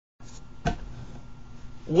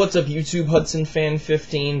What's up YouTube, Hudson Fan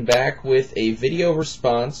 15 back with a video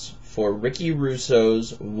response for Ricky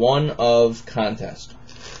Russo's One of contest.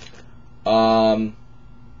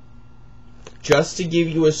 Just to give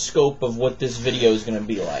you a scope of what this video is going to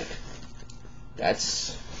be like.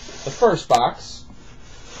 That's the first box.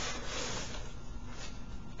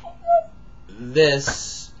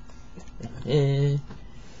 This is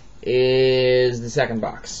the second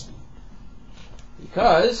box.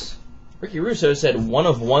 Because Ricky Russo said one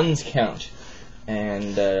of ones count.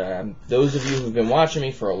 And those of you who've been watching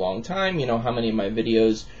me for a long time, you know how many of my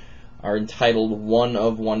videos are entitled One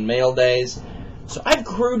of One Mail Days. So I've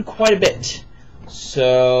accrued quite a bit.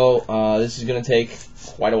 So this is going to take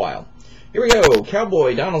quite a while. Here we go.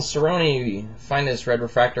 Cowboy, Donald Cerrone, Finest Red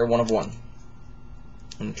Refractor, 1 of 1. I'm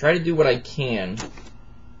going to try to do what I can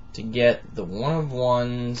to get the 1 of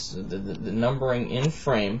 1s, the numbering in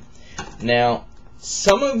frame. Now,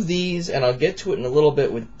 some of these, and I'll get to it in a little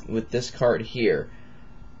bit with this card here,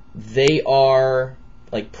 they are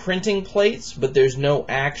like printing plates, but there's no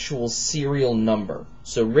actual serial number.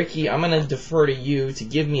 So Ricky, I'm going to defer to you to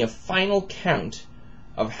give me a final count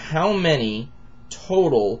of how many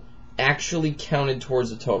total actually counted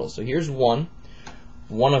towards the total. So here's 1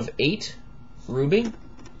 of 8, Ruby.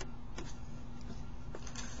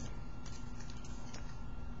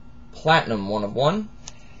 Platinum, 1 of 1.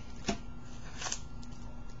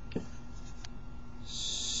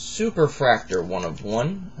 Superfractor, 1 of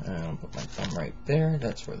 1. I'll put my thumb right there.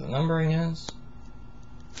 That's where the numbering is.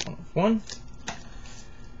 1 of 1.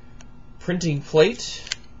 Printing plate,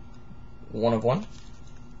 1 of 1.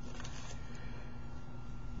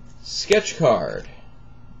 Sketch card,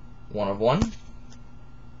 1 of 1.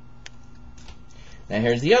 Now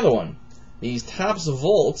here's the other one. These Topps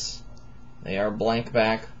Volts, they are blank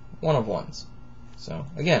back 1 of 1s. So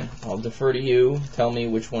again, I'll defer to you. Tell me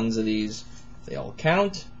which ones of these they all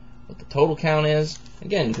count, what the total count is.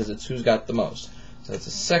 Again, because it's who's got the most. So that's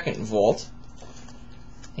a second Volt.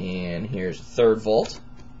 And here's a third Volt.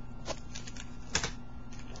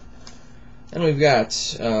 Then we've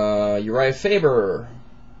got Uriah Faber,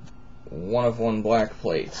 1 of 1 black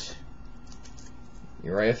plate.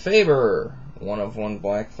 Uriah Faber, 1 of 1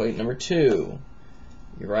 black plate number 2.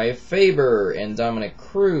 Uriah Faber and Dominic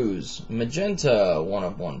Cruz, magenta, 1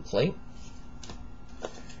 of 1 plate.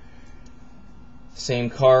 Same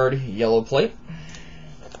card, yellow plate.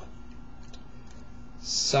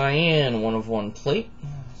 Cyan, 1 of 1 plate.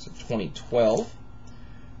 It's a 2012.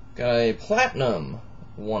 Got a platinum,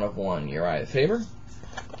 1 of 1, Uriah Faber.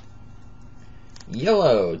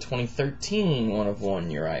 Yellow, 2013, 1 of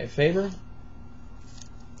 1, Uriah Faber.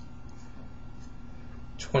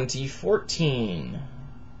 2014,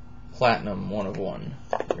 platinum, 1 of 1,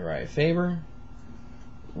 Uriah Faber.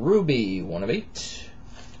 Ruby, 1 of 8.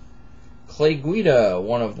 Clay Guida,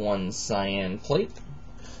 1 of 1, cyan plate.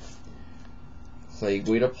 Clay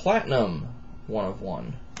Guida platinum, 1 of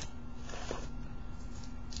 1.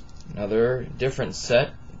 Another different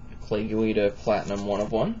set, Clay Guida platinum, 1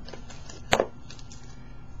 of 1.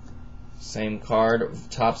 Same card,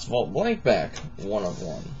 Topps Vault blank back, 1 of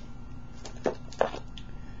 1.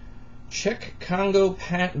 Czech Congo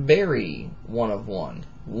Pat Berry, 1 of 1.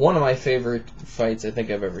 One of my favorite fights I think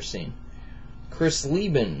I've ever seen. Chris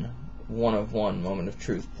Lieben, 1 of 1, Moment of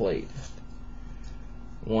Truth plate.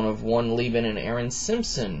 1 of 1, Lieben and Aaron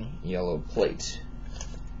Simpson, yellow plate.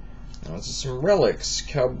 Now this is some relics.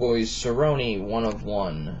 Cowboy Cerrone, 1 of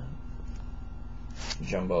 1,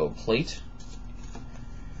 jumbo plate.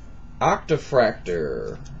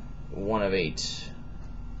 Octafractor, 1 of 8,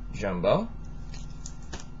 jumbo.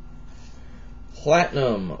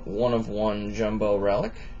 Platinum, 1 of 1, jumbo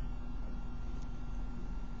relic.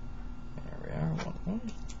 There we are, 1 of 1.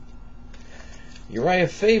 Uriah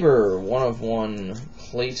Faber, 1 of 1,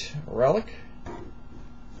 plate relic.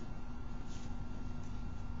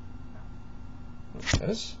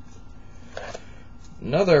 This.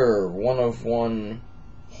 Another 1 of 1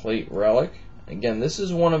 plate relic. Again, this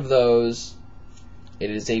is one of those, it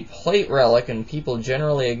is a plate relic, and people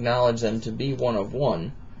generally acknowledge them to be 1 of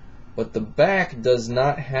 1, but the back does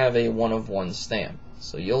not have a 1 of 1 stamp.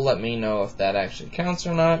 So you'll let me know if that actually counts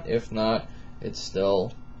or not. If not, it's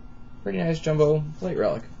still pretty nice jumbo plate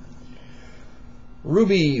relic.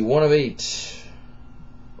 Ruby, 1 of 8,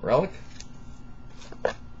 relic.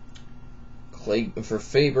 Clay, for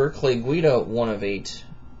Faber, Clay Guida, 1 of 8,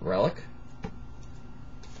 relic.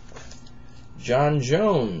 John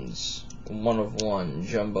Jones, 1 of 1,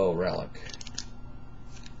 jumbo relic.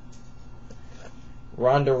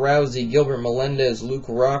 Ronda Rousey, Gilbert Melendez, Luke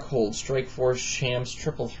Rockhold, Strikeforce Champs,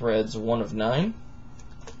 Triple Threads, 1 of 9.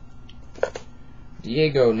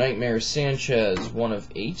 Diego Nightmare Sanchez,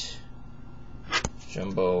 1/8.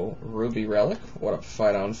 Jumbo Ruby Relic. What up,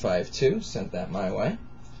 Fight on 5-2? Sent that my way.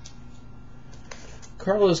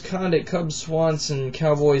 Carlos Condit, Cubs Swanson,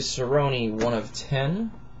 Cowboys Cerrone,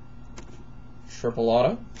 1/10. Triple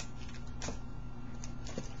auto.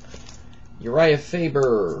 Uriah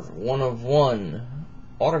Faber, 1/1.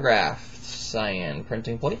 Autographed cyan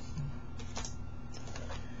printing plate.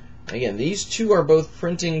 Again, these two are both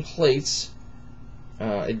printing plates.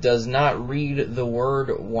 It does not read the word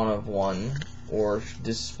 1/1 or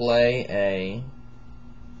display a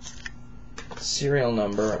serial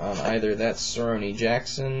number on either that Cerrone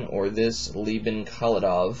Jackson or this Lieben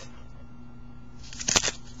Koladov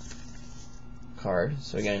card.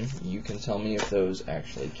 So again, you can tell me if those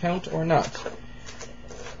actually count or not.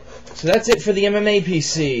 So that's it for the MMA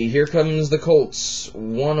PC. Here comes the Colts.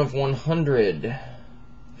 1/100.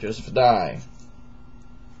 Joseph Dye.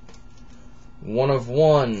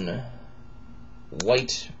 1/1.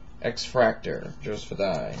 White X-Fractor. Joseph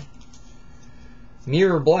Dye.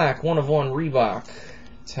 Mirror Black. 1/1 Reebok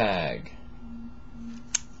tag.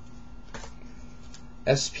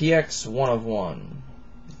 SPX 1/1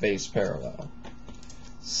 base parallel.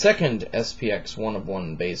 Second SPX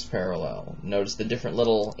 1/1 base parallel. Notice the different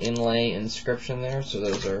little inlay inscription there. So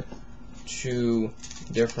those are two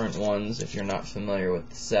different ones if you're not familiar with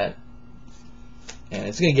the set. And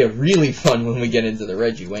it's going to get really fun when we get into the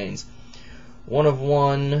Reggie Waynes.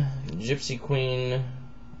 1/1 Gypsy Queen.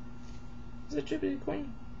 Is it Gypsy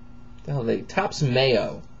Queen? The hell, they Topps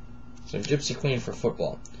Mayo. So Gypsy Queen for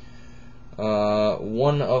football.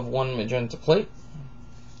 1/1 magenta plate.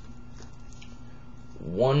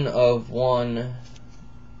 1/1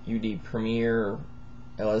 UD Premier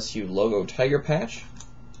LSU logo tiger patch.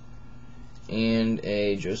 And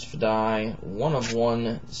a Joseph Dye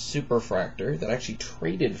 1/1 Superfractor that I actually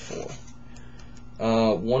traded for.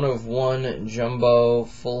 1/1 Jumbo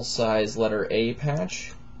full-size letter A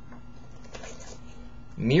patch.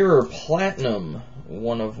 Mirror Platinum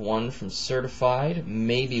 1/1 from Certified.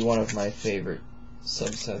 Maybe one of my favorite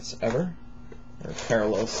subsets ever. Or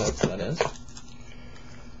parallel sets, that is.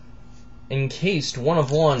 Encased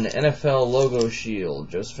 1/1 NFL logo shield.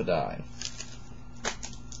 Joseph Dye.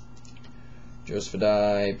 Joseph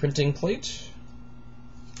Dye printing plate.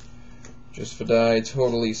 Joseph Dye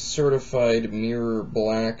totally certified mirror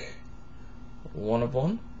black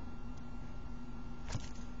 1/1.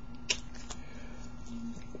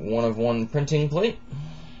 1/1 printing plate.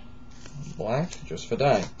 Black. Joseph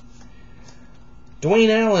Dye. Dwayne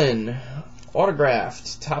Allen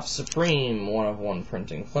autographed Top Supreme 1/1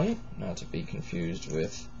 printing plate. Not to be confused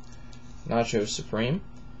with Nacho Supreme.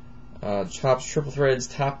 Topps Triple Threads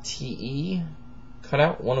Top TE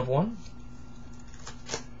cutout 1/1.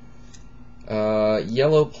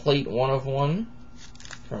 Yellow plate 1/1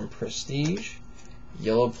 from Prestige.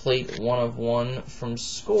 Yellow plate 1/1 from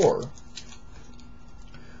Score.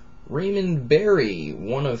 Raymond Berry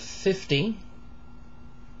 1/50.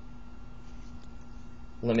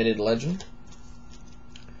 Limited Legend.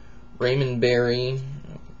 Raymond Berry,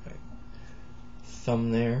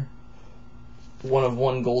 thumb there.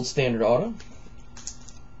 1/1 Gold Standard Auto.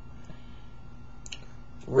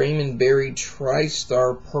 Raymond Berry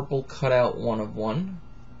TriStar Purple Cutout 1/1.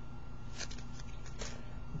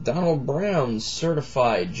 Donald Brown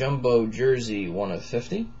Certified Jumbo Jersey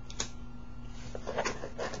 1/50.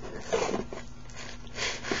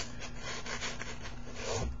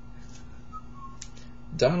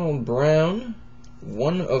 Donald Brown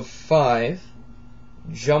 1/5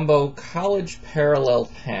 Jumbo College Parallel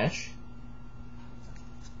Patch.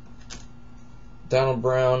 Donald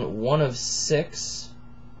Brown 1/6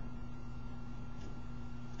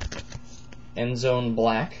 End Zone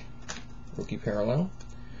Black Rookie Parallel.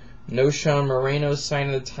 No Sean Moreno Sign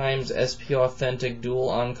of the Times SP Authentic Dual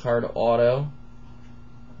On-Card Auto.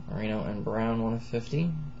 Moreno and Brown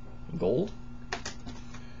 1/50 Gold.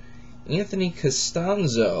 Anthony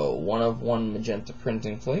Costanzo 1/1 magenta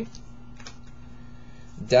printing plate.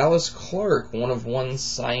 Dallas Clark 1/1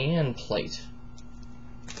 cyan plate.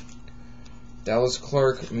 Dallas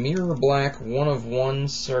Clark Mirror Black 1/1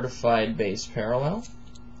 certified base parallel.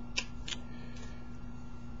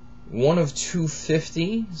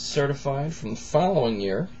 1/250 certified from the following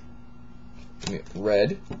year,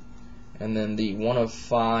 red, and then the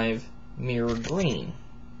 1/5 mirror green.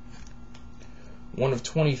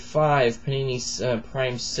 1/25 Panini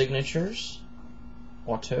Prime Signatures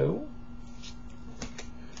auto.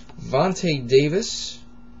 Vontae Davis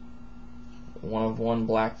 1/1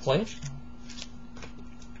 black plate.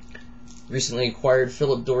 Recently acquired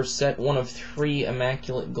Philip Dorsett 1/3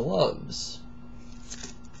 immaculate gloves.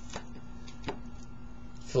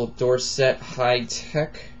 Philip Dorsett High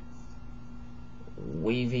Tech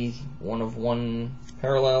wavy 1/1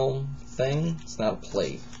 parallel thing. It's not a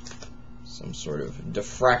plate. Some sort of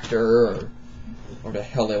diffractor or what the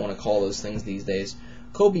hell they want to call those things these days.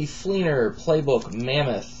 Kobe Fleener Playbook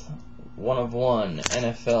Mammoth 1/1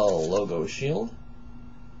 NFL logo shield.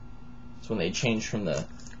 It's when they changed from the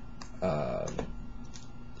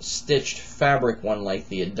stitched fabric one like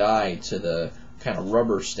the dye to the kind of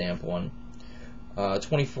rubber stamp one.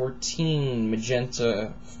 2014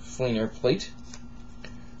 Magenta Fleener plate.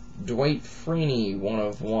 Dwight Freeney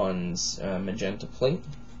 1/1's magenta plate.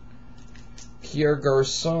 Pierre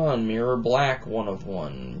Garçon Mirror Black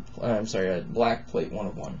 1/1. Black plate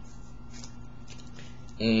 1/1.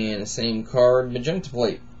 And the same card, magenta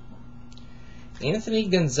plate. Anthony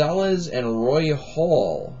Gonzalez and Roy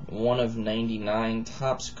Hall 1/99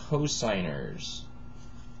 Topps co-signers.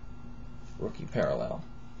 Rookie parallel.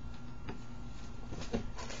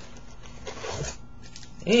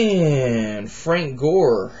 And Frank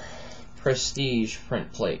Gore Prestige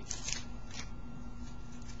print plate.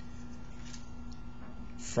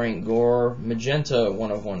 Frank Gore magenta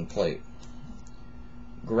 1/1 plate.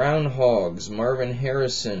 Groundhogs Marvin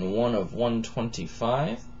Harrison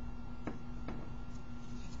 1/125.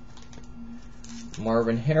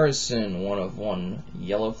 Marvin Harrison 1/1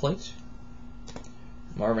 yellow plate.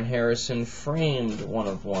 Marvin Harrison framed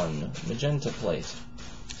 1/1 magenta plate.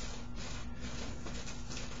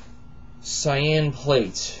 Cyan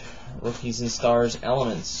plate, Rookies and Stars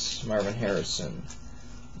Elements, Marvin Harrison.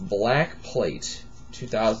 Black plate,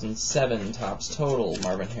 2007 Topps Total,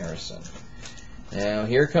 Marvin Harrison. Now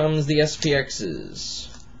here comes the SPXs.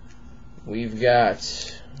 We've got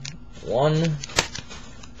 1,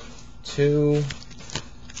 2,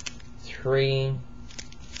 3,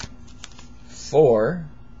 4,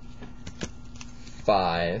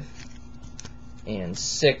 5, and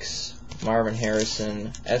 6 Marvin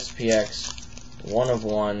Harrison SPX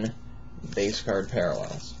 1/1 base card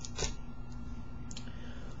parallels.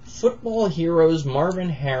 Football Heroes Marvin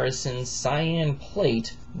Harrison cyan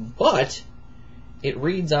plate, but it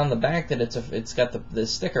reads on the back that it's got the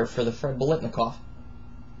sticker for the Fred Biletnikoff.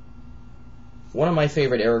 One of my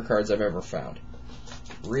favorite error cards I've ever found.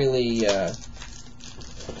 Really a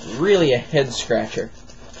head scratcher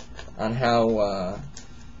on how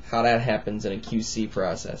that happens in a QC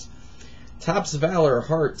process. Topps Valor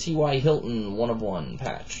Hart T.Y. Hilton 1/1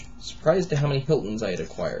 patch. Surprised at how many Hiltons I had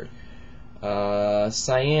acquired.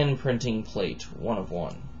 Cyan printing plate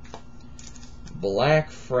 1/1. Black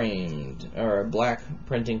framed, or a black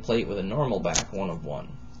printing plate with a normal back 1/1.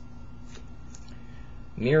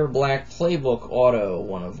 Mirror Black Playbook Auto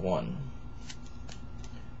 1/1.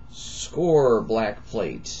 Score Black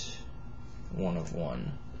plate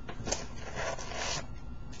 1/1.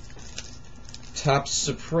 Topps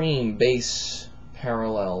Supreme base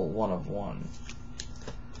parallel 1/1.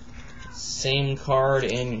 Same card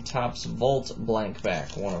in Topps Vault blank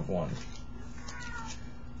back 1/1.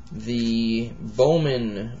 The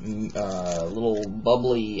Bowman little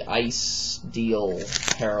bubbly ice deal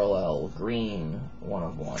parallel green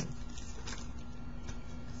 1/1.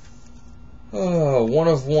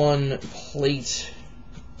 1/1 plate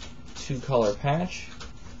 2-color patch.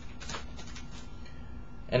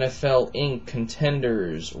 NFL Inc.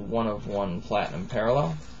 Contenders 1/1 platinum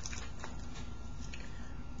parallel.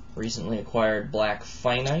 Recently acquired Black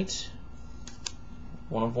Finite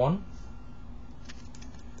 1/1.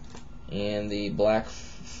 And the Black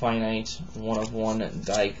Finite 1/1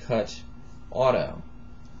 die cut auto.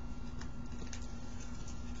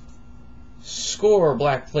 Score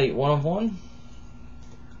Black plate 1/1.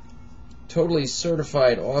 Totally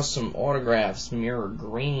Certified Awesome Autographs Mirror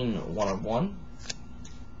Green 1/1.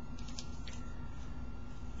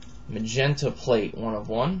 Magenta plate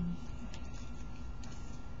 1/1.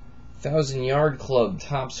 1000-Yard Club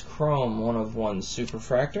Topps Chrome 1/1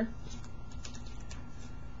 Superfractor.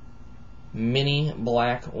 Mini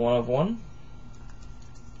Black 1/1.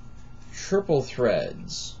 Triple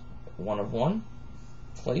Threads 1/1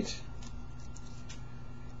 plate.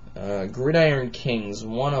 Gridiron Kings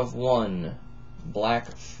 1/1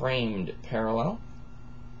 black framed parallel.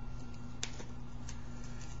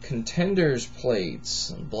 Contenders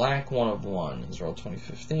plates, black 1/1. These are all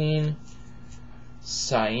 2015.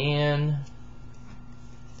 Cyan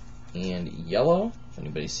and yellow. If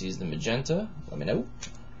anybody sees the magenta, let me know.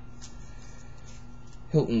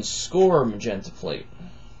 Hilton Score magenta plate.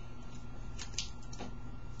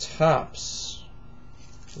 Topps.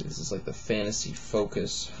 This is like the Fantasy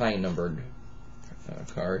Focus high numbered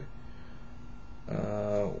card.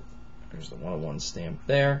 There's the 1/1 stamp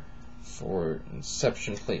there. For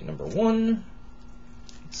Inception plate number 1.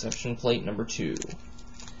 Exception plate number 2.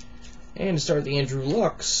 And to start the Andrew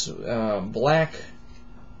Lux, black,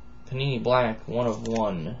 Panini Black, 1 of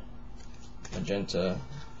 1, magenta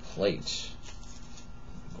plate.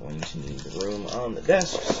 Going to need the room on the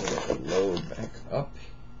desk, so that we load back up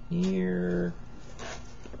here.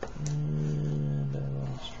 And I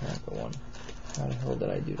lost track of one. How the hell did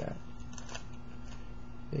I do that?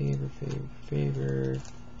 Favor,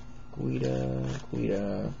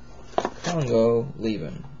 Guida, Congo,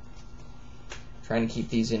 leaving. Trying to keep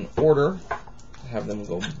these in order, have them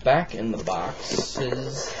go back in the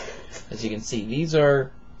boxes. As you can see,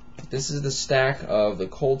 this is the stack of the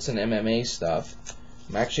Colts and MMA stuff.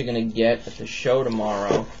 I'm actually going to get at the show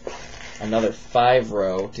tomorrow another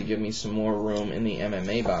 5-row to give me some more room in the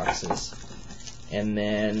MMA boxes. And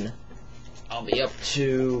then I'll be up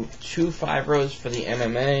to 2 5-rows for the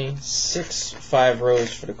MMA, 6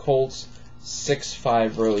 5-rows for the Colts, 6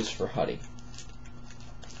 5-rows for Huddy.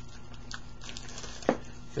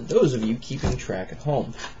 For those of you keeping track at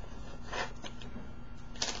home.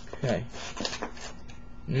 Okay.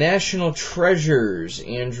 National Treasures,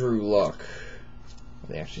 Andrew Luck.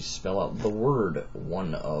 They actually spell out the word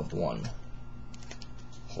 1 of 1.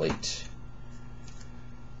 Plate.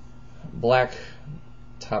 Black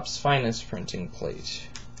Topps Finest printing plate.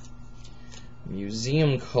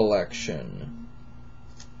 Museum Collection.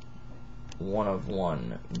 1 of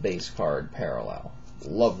 1 base card parallel.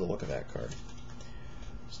 Love the look of that card.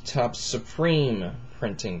 Topps Supreme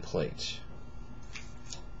printing plate.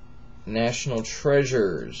 National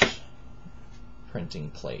Treasures printing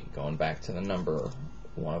plate. Going back to the number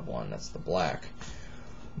 1 of 1. That's the black.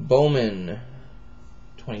 Bowman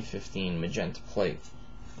 2015 magenta plate.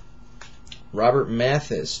 Robert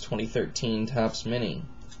Mathis 2013 Topps Mini.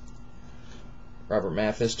 Robert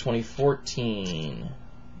Mathis 2014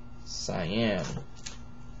 cyan,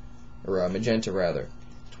 or magenta rather.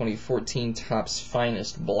 2014 Topps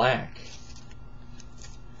Finest black.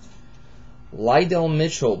 Lydell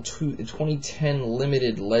Mitchell 2010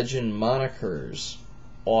 Limited Legend Monikers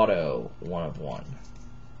auto 1 of 1.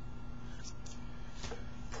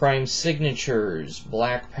 Prime Signatures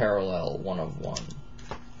black parallel 1 of 1.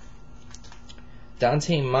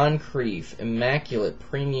 Dante Moncrief Immaculate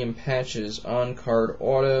Premium Patches on card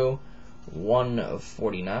auto 1 of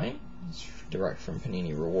 49. It's direct from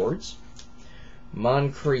Panini Rewards.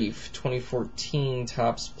 Moncrief 2014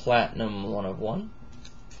 Topps Platinum 1 of 1.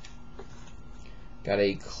 Got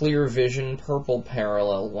a Clear Vision purple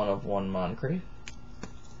parallel 1 of 1 Moncrief.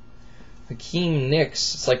 Hakeem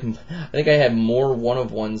Nicks. It's like, I think I had more 1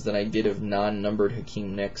 of 1s than I did of non-numbered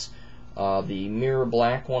Hakeem Nicks. The Mirror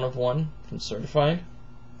Black 1 of 1 from Certified.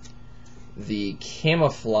 The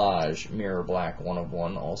Camouflage Mirror Black 1 of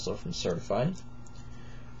 1 also from Certified.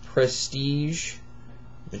 Prestige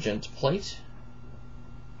magenta plate.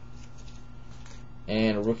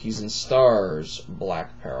 And Rookies and Stars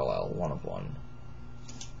black parallel 1 of 1.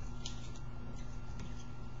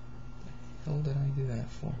 What the hell did I do that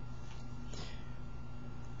for?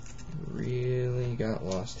 Really got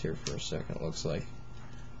lost here for a second, looks like.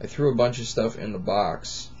 I threw a bunch of stuff in the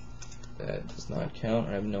box. That does not count.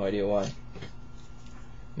 I have no idea why.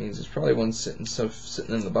 Means there's probably one sitting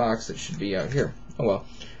in the box that should be out here. Oh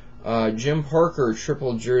well. Jim Parker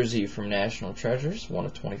triple jersey from National Treasures, 1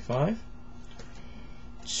 of 25.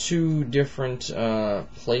 2 different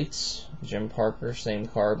plates. Jim Parker, same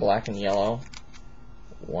card, black and yellow,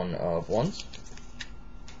 1 of 1s.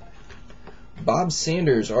 Bob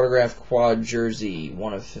Sanders autographed quad jersey,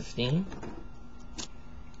 1 of 15.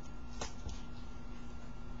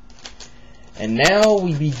 And now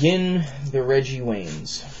we begin the Reggie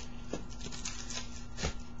Waynes.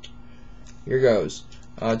 Here goes.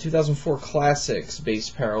 2004 Classics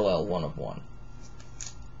base parallel 1 of 1.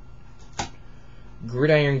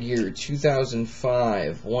 Gridiron Gear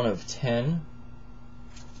 2005 1 of 10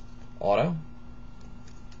 auto.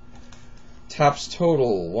 Topps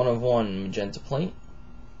Total 1 of 1 magenta plate.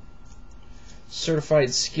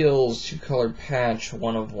 Certified Skills 2-colored patch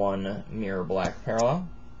 1 of 1 mirror black parallel.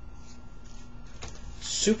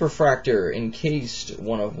 Superfractor encased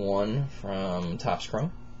 1 of 1 from Topps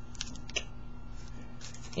Chrome.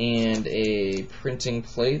 And a printing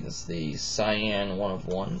plate, that's the cyan 1 of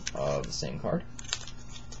 1 of the same card.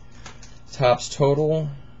 Topps Total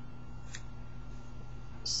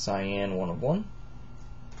cyan 1 of 1.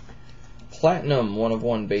 Platinum 1 of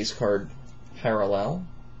 1 base card parallel,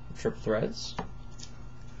 triple threads.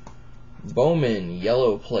 Bowman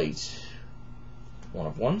yellow plate 1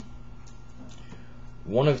 of 1.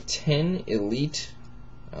 1 of 10 elite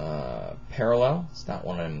parallel. It's not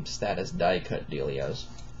one of them status die cut dealios.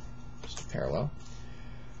 Just a parallel.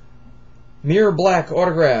 Mirror Black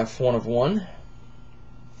autograph, 1 of 1.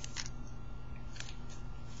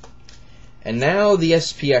 And now the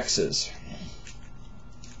SPXs.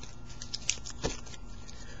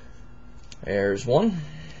 There's 1,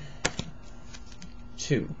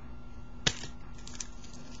 2,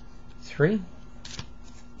 3,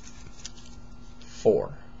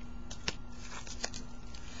 4,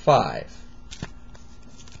 5,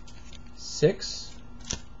 6,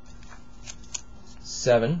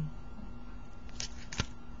 7,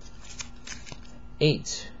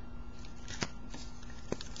 8,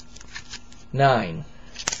 9,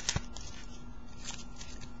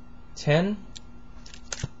 10,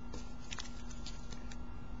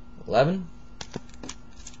 11,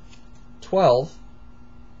 12,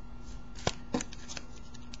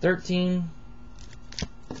 13,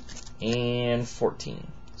 and 14.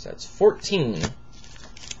 So that's 14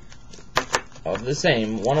 of the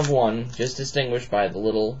same, 1 of 1, just distinguished by the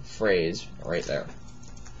little phrase right there.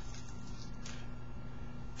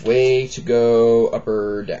 Way to go,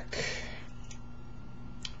 Upper Deck.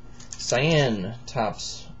 Cyan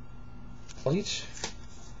Topps plate.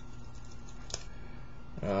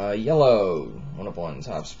 Yellow 1 of 1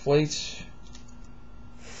 Topps plate.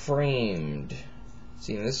 Framed.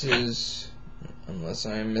 See, this is, unless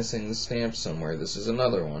I'm missing the stamp somewhere, this is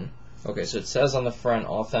another one. Okay, so it says on the front,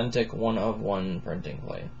 authentic 1 of 1 printing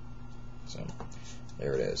plate. So,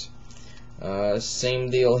 there it is. Same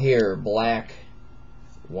deal here, black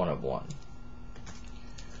 1 of 1.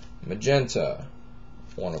 Magenta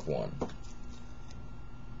 1 of 1.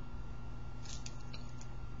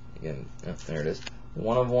 Again, oh, there it is.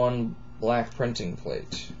 1 of 1 black printing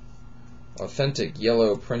plate. Authentic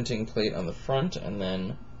yellow printing plate on the front, and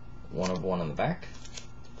then 1 of 1 on the back.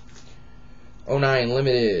 09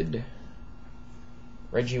 limited.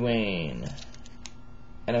 Reggie Wayne.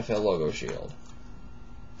 NFL logo shield.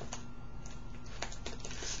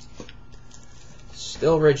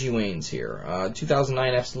 Still Reggie Wayne's here.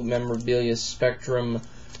 2009 Absolute Memorabilia Spectrum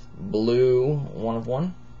Blue 1 of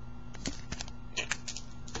 1.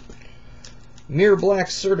 Mirror Black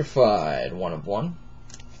Certified 1 of 1.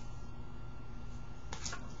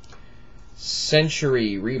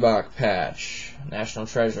 Century Reebok Patch National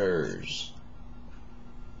Treasures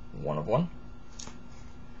 1 of 1.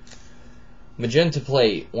 Magenta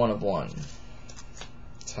Plate 1 of 1.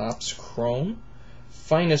 Topps Chrome.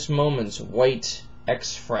 Finest Moments White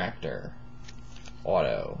X-Fractor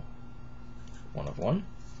Auto 1 of 1.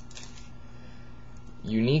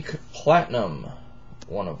 Unique Platinum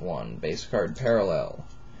 1 of 1. Base card parallel.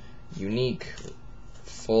 Unique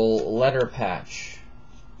Full Letter Patch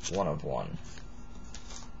 1 of 1.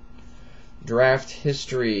 Draft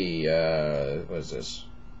History, what is this?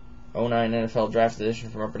 09 NFL Draft Edition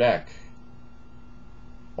from Upper Deck.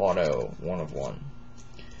 Auto 1 of 1.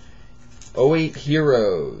 08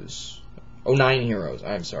 Heroes. 09 Heroes,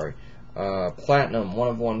 I'm sorry. Platinum 1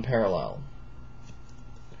 of 1 parallel.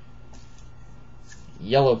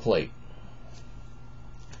 Yellow Plate.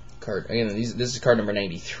 Card again. This is card number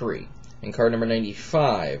 93. And card number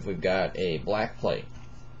 95, we've got a black plate.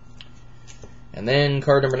 And then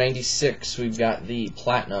card number 96, we've got the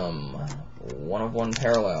Platinum 1 of 1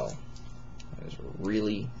 parallel. That is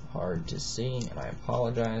really hard to see, and I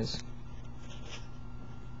apologize.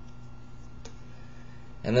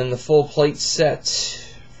 And then the full plate set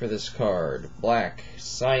for this card. Black,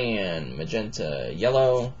 cyan, magenta,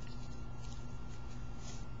 yellow.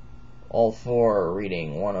 All 4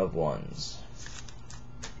 reading 1 of 1s.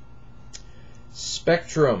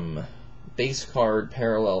 Spectrum base card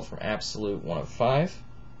parallel from Absolute 1 of 5.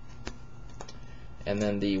 And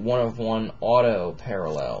then the 1 of 1 auto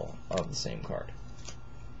parallel of the same card.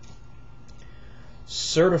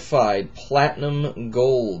 Certified Platinum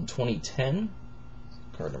Gold 2010.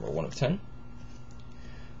 Card number 1 of 10.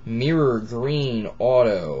 Mirror Green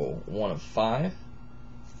Auto 1 of 5.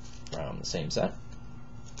 Around the same set.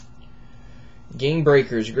 Game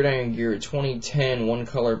Breakers Gridiron Gear 2010 1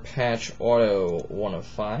 color patch auto 1 of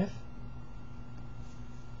 5.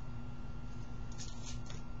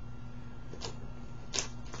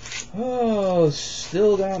 Oh,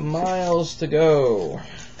 still got miles to go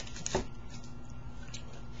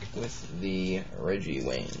with the Reggie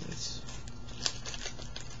Waynes.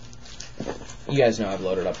 You guys know I've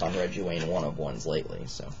loaded up on Reggie Wayne 1 of 1s lately,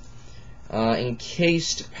 so.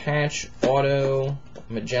 Encased patch auto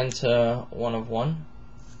magenta 1 of 1.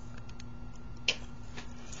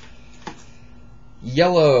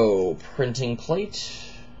 Yellow printing plate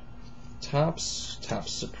Topps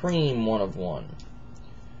Supreme 1 of 1.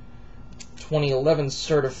 2011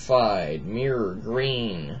 certified mirror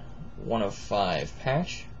green 1 of 5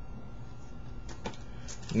 patch.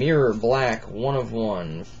 Mirror black, 1 of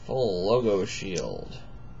 1, full logo shield.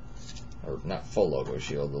 Or not full logo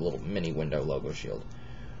shield, the little mini window logo shield.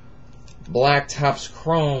 Black Topps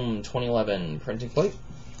Chrome 2011 printing plate.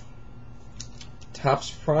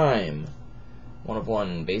 Topps Prime 1 of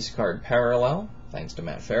 1 base card parallel, thanks to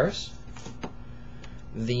Matt Ferris.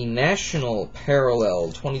 The National Parallel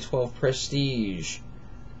 2012 Prestige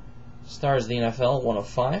Stars of the NFL 1 of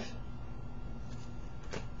 5.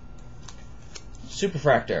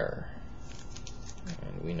 Superfractor,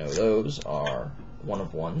 and we know those are 1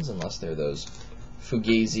 of 1s unless they're those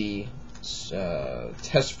Fugazi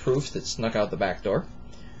test proofs that snuck out the back door.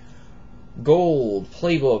 Gold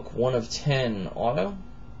Playbook 1 of 10 auto.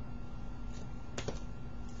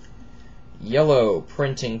 Yellow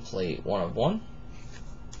printing plate 1 of 1.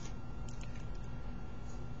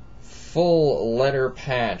 Full letter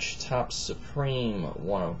patch Topps Supreme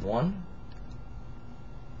 1 of 1.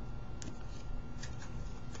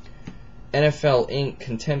 NFL Inc.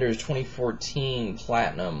 Contenders 2014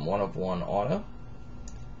 Platinum 1 of 1 auto.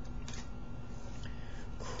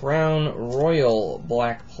 Crown Royal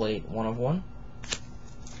Black Plate 1 of 1.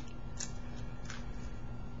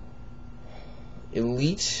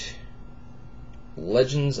 Elite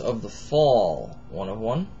Legends of the Fall 1 of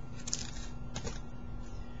 1.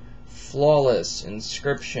 Flawless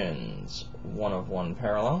Inscriptions 1 of 1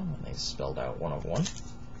 parallel. They spelled out 1 of 1.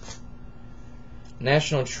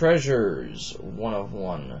 National Treasures 1 of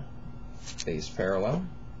 1 base parallel.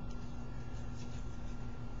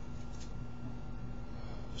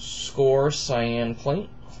 Score Cyan plate.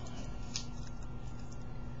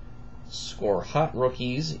 Score Hot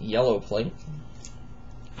Rookies yellow plate.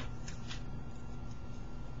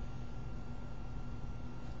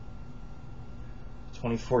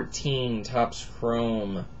 (2014) Topps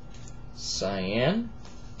Chrome Cyan.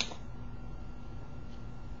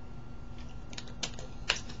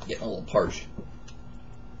 Getting a little parched.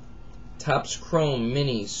 Topps Chrome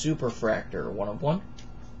Mini Superfractor 1 of 1.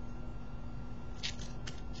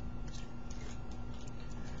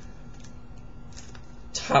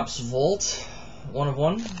 Topps Vault 1 of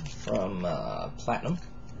 1 from Platinum.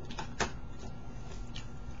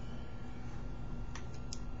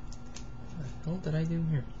 What the hell did I do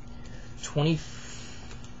here?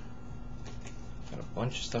 Got a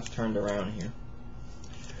bunch of stuff turned around here.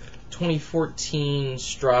 2014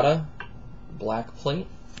 Strata Black Plate.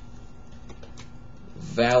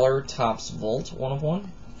 Valor Topps Vault 1 of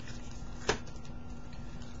 1.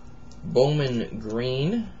 Bowman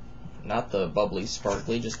Green, not the bubbly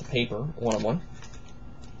sparkly, just the paper 1 of 1.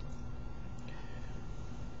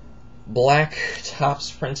 Black Topps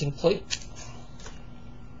Printing Plate.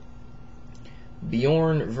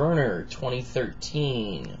 Bjorn Werner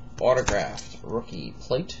 2013 Autographed Rookie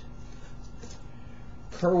Plate.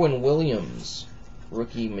 Kerwin Williams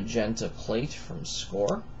Rookie Magenta Plate from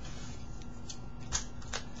Score.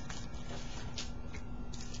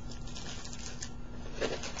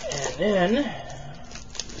 And then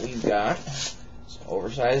we've got some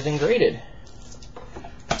oversized and graded.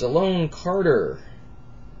 Delone Carter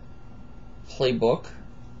Playbook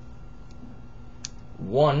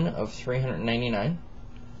 1 of 399.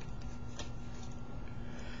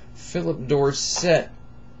 Philip Dorsett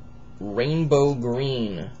Rainbow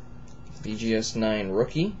Green BGS 9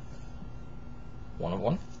 Rookie 1 of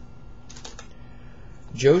 1.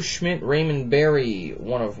 Joe Schmidt Raymond Berry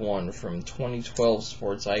 1 of 1 from 2012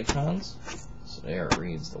 Sports Icons. So there it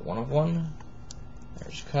reads the 1 of 1.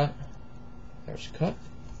 There's cut. There's cut.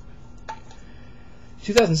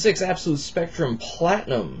 2006 Absolute Spectrum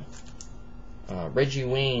Platinum Reggie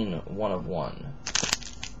Wayne 1 of 1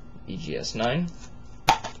 BGS 9.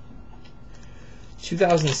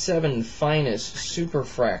 2007 Finest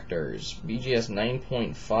Superfractors BGS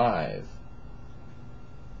 9.5.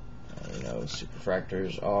 You know,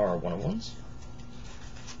 Superfractors are 1 of 1s.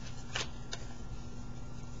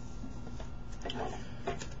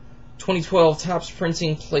 (2012) Topps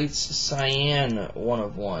Printing Plates Cyan 1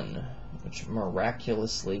 of 1, which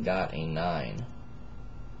miraculously got a 9.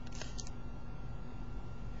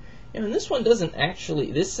 And this one doesn't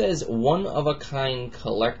actually, this says 1 of a kind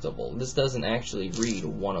collectible. This doesn't actually read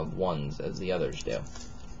 1 of 1s as the others do.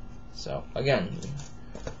 So, again,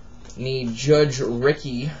 need Judge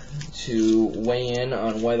Ricky to weigh in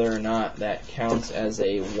on whether or not that counts as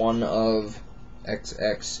a 1 of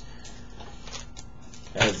XX,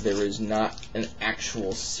 as there is not an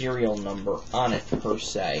actual serial number on it per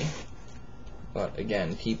se. But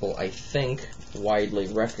again, people, I think, widely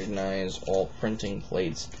recognize all printing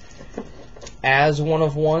plates as 1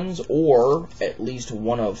 of 1s, or at least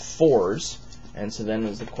 1 of 4s. And so then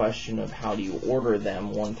is the question of how do you order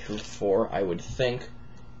them 1 through 4. I would think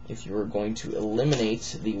if you were going to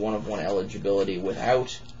eliminate the 1 of 1 eligibility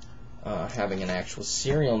without having an actual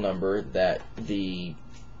serial number, that the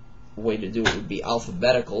way to do it would be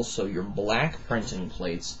alphabetical, so your black printing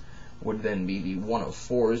plates would then be the 1 of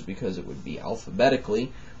 4s because it would be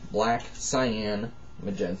alphabetically black, cyan,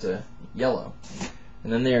 magenta, yellow.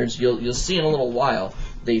 And then there's, you'll see in a little while,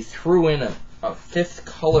 they threw in a 5th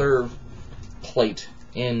color plate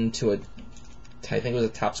into I think it was a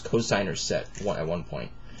Topps cosigner set at one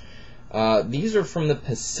point. These are from the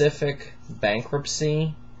Pacific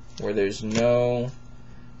bankruptcy, where there's no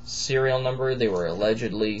serial number. They were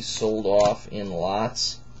allegedly sold off in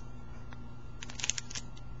lots.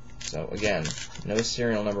 So again, no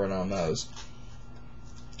serial number on those.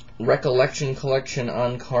 Recollection Collection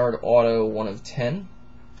on-card auto 1 of 10.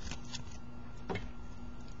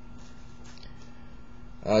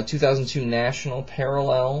 2002 National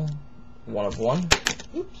Parallel 1 of 1.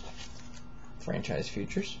 Oops. Franchise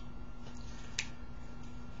Futures.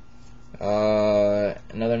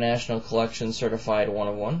 Another National Collection Certified 1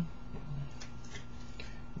 of 1.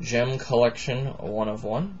 Gem Collection 1 of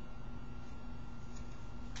 1.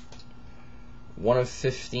 1 of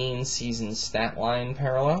 15 Season Stat Line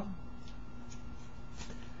Parallel.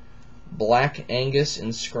 Black Angus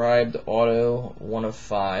Inscribed Auto 1 of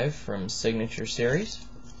 5 from Signature Series.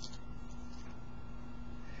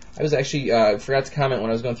 I was actually, I forgot to comment when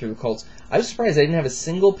I was going through the Colts. I was surprised I didn't have a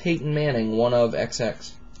single Peyton Manning 1 of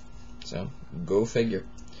XX. So, go figure.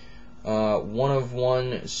 1 of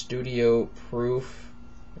 1 Studio Proof.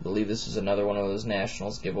 I believe this is another one of those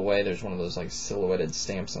Nationals giveaway. There's one of those like silhouetted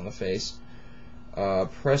stamps on the face.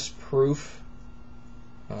 Press Proof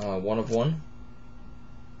 1 of 1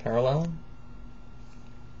 Parallel.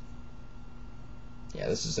 Yeah,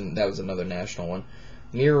 that was another National one.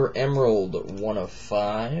 Mirror Emerald 1 of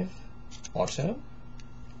 5 Auto.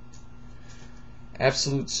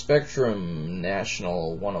 Absolute Spectrum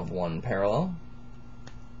National 1 of 1 Parallel.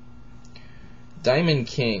 Diamond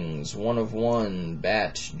Kings 1 of 1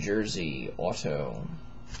 Bat Jersey Auto.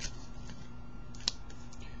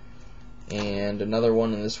 And another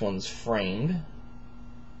one, and this one's framed.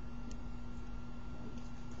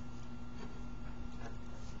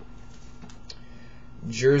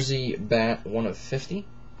 Jersey Bat 1 of 50.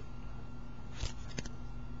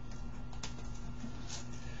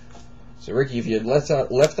 So Ricky, if you had left out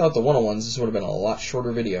the 101s, this would have been a lot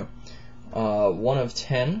shorter video. 1 of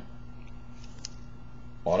 10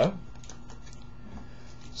 Auto.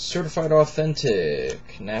 Certified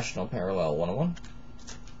Authentic National Parallel 1 of 1.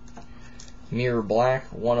 Mirror Black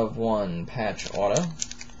 1 of 1 Patch Auto.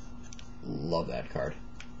 Love that card.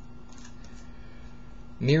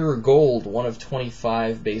 Mirror Gold 1 of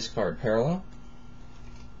 25 Base Card Parallel.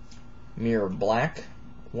 Mirror Black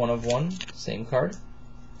 1 of 1, same card.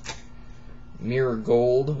 Mirror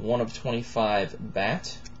Gold 1 of 25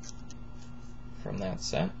 Bat from that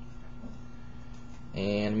set.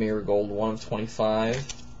 And Mirror Gold 1 of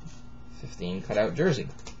 25 15 cutout jersey.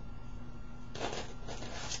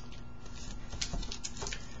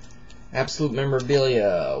 Absolute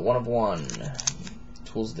Memorabilia 1 of 1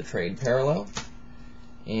 Tools of the Trade Parallel.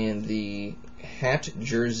 And the Hat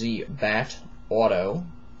Jersey Bat Auto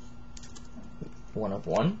 1 of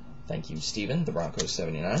 1. Thank you, Steven, the Broncos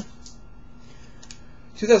 79.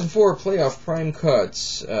 2004 Playoff Prime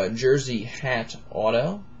Cuts Jersey Hat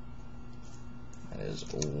Auto. That is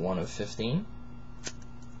 1 of 15.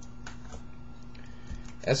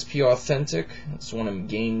 SP Authentic. That's one of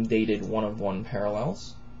game dated 1 of 1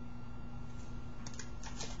 parallels.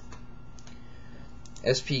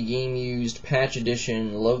 SP Game Used Patch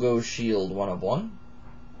Edition Logo Shield 1 of 1. I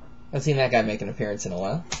haven't seen that guy make an appearance in a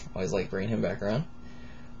while. Always like bringing him back around.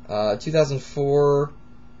 2004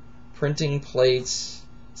 Printing Plates.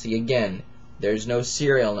 See, again, there's no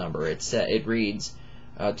serial number. It reads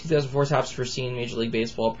 2004 Topps Pristine Major League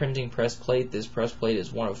Baseball Printing Press Plate. This press plate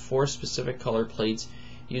is 1 of 4 specific color plates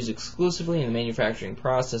used exclusively in the manufacturing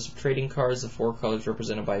process of trading cards. The 4 colors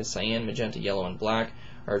represented by cyan, magenta, yellow, and black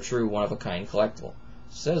are a true one-of-a-kind collectible.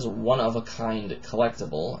 It says one-of-a-kind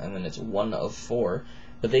collectible, and then it's 1 of 4.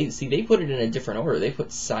 But they put it in a different order. They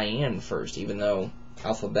put cyan first, even though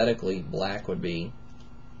alphabetically black would be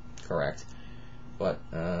correct. But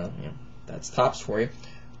that's Topps for you.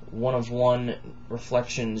 1 of 1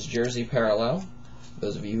 Reflections Jersey Parallel.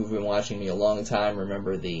 Those of you who've been watching me a long time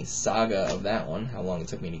remember the saga of that one, how long it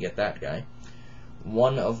took me to get that guy.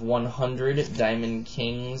 1 of 100 Diamond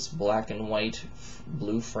Kings, black and white,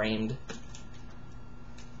 blue framed.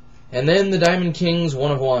 And then the Diamond Kings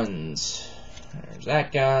 1 of 1s. There's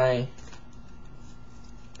that guy.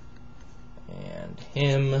 And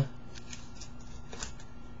him.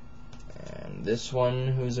 And this one,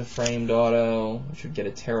 who's a framed auto, which would get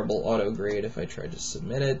a terrible auto grade if I tried to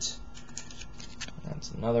submit it.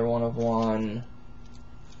 That's another 1 of 1.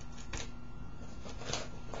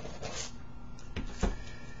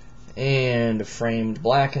 And a framed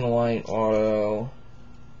black and white auto.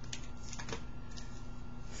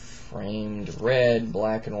 Framed red,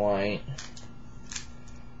 black and white.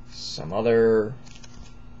 Some other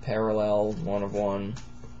parallel 1 of 1.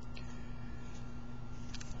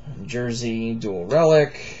 Jersey, dual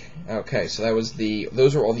relic. Okay, so that was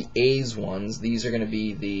those are all the A's ones. These are going to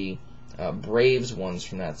be the Braves ones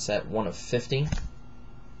from that set, 1 of 50.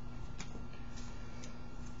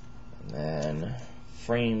 And then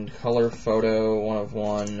framed color photo, 1 of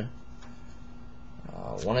 1.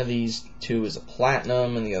 One of these two is a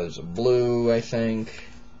platinum, and the other's a blue, I think.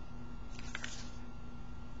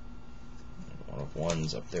 1 of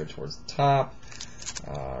 1's up there towards the top.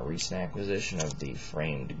 Recent acquisition of the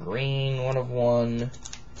framed green, 1 of 1.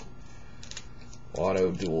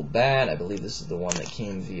 Auto dual bat. I believe this is the one that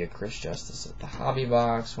came via Chris Justice at the Hobby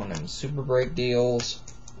Box, one of them Super Break deals.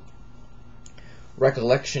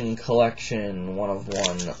 Recollection Collection, 1 of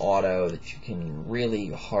 1 auto that you can really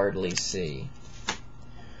hardly see.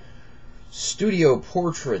 Studio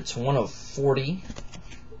Portraits, 1 of 40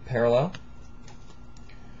 parallel.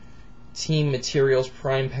 Team Materials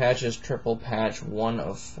Prime Patches Triple Patch, 1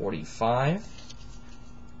 of 45.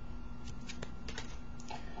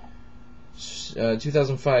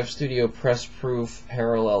 2005 Studio Press Proof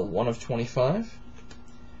Parallel, 1 of 25.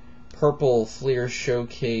 Purple Fleer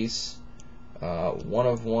Showcase, 1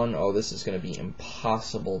 of 1. Oh, this is going to be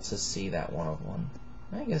impossible to see that 1 of 1.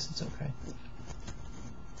 I guess it's okay.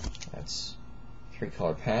 That's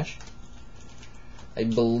 3-color patch. I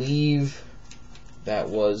believe that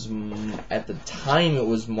was, at the time it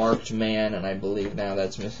was marked man, and I believe now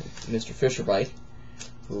that's Mr. Fisherbite,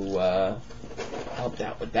 who helped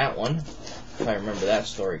out with that one, if I remember that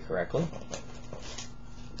story correctly,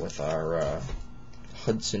 with our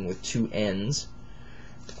Hudson with 2 N's.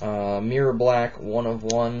 Mirror Black, 1 of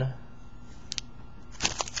 1,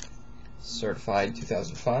 certified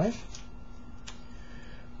 2005.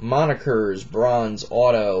 Monikers Bronze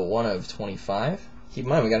Auto, 1 of 25. Keep in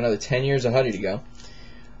mind, we got another 10 years of Huddy to go.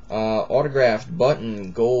 Autographed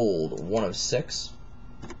Button Gold, 1 of 6.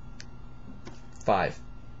 5.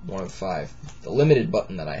 1 of 5. The limited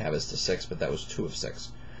button that I have is to 6, but that was 2 of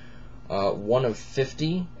 6. 1 of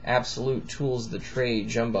 50. Absolute Tools of the Trade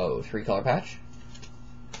Jumbo 3-color patch.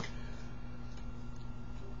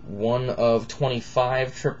 1 of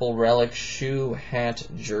 25 Triple Relic Shoe Hat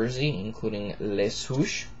Jersey, including Les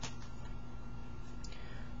Souches.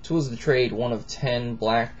 Tools of the Trade, 1 of 10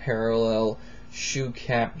 Black Parallel Shoe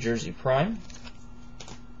Cap Jersey Prime.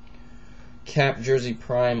 Cap Jersey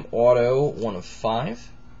Prime Auto, 1 of 5.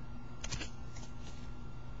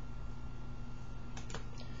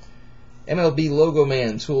 MLB Logo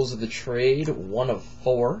Man Tools of the Trade, 1 of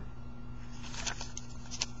 4.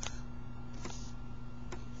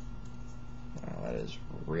 Wow, that is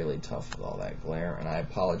really tough with all that glare, and I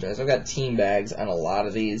apologize. I've got team bags on a lot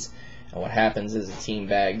of these, and what happens is a team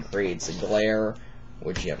bag creates a glare,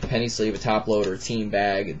 which you have a penny sleeve, a top loader, team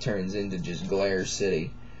bag, it turns into just glare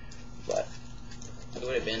city. But it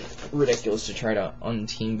would have been ridiculous to try to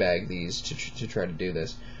un-team bag these to try to do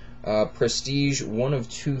this. Prestige 1 of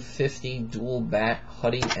 250 Dual Bat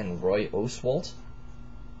Huddy and Roy Oswalt.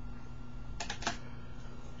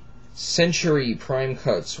 Century Prime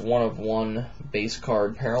Cuts 1 of 1 Base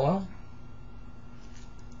Card Parallel.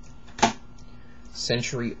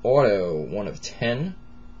 Century Auto 1 of 10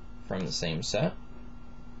 from the same set.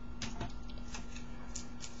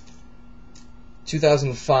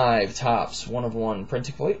 2005 Topps 1 of 1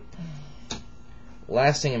 Printing Plate.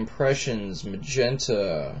 Lasting Impressions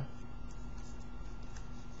Magenta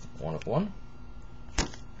 1 of 1.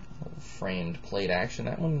 Framed plate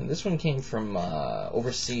action. This one came from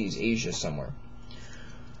overseas, Asia somewhere.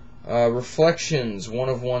 Reflections 1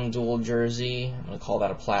 of 1 dual jersey. I'm going to call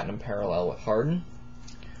that a platinum parallel with Harden.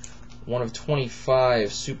 1 of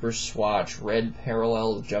 25 Super Swatch red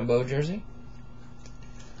parallel jumbo jersey.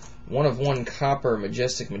 1 of 1 copper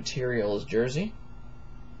Majestic Materials jersey.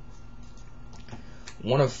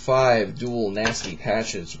 1 of 5 dual nasty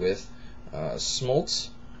patches with Smoltz.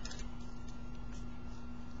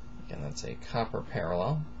 Again, that's a copper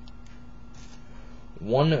parallel.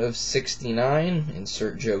 1 of 69,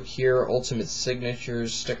 insert joke here, Ultimate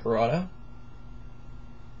Signatures sticker auto.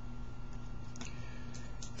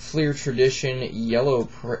 Fleer Tradition yellow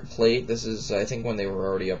plate. This is, I think, when they were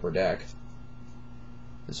already upper deck.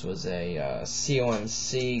 This was a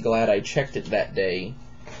COMC, glad I checked it that day,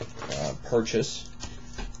 purchase.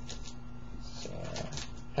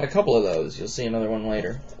 Had a couple of those. You'll see another one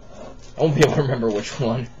later. I won't be able to remember which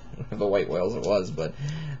one of the white whales it was, but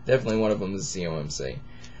definitely one of them is COMC.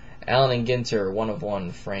 Allen and Ginter, 1 of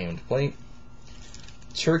 1 framed plate.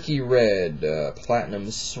 Turkey Red, Platinum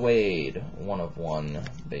Suede, 1 of 1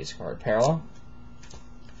 base card parallel.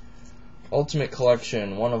 Ultimate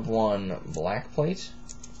Collection, 1 of 1 black plate.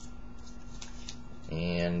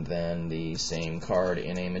 And then the same card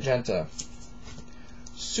in a magenta.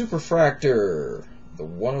 Superfractor.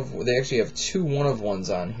 They actually have 2 1 of 1s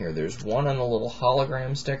on here. There's one on the little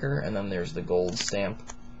hologram sticker, and then there's the gold stamp,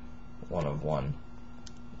 1 of 1.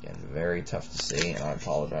 Again, very tough to see, and I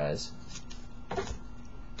apologize.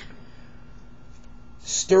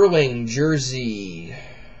 Sterling Jersey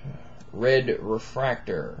Red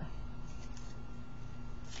Refractor.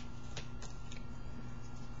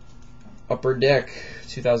 Upper Deck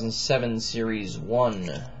 2007 Series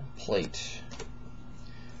 1 plate.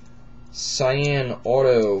 Cyan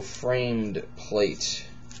Auto framed plate.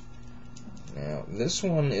 Now, this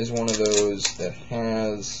one is one of those that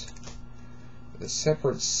has the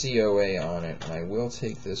separate COA on it, and I will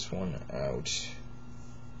take this one out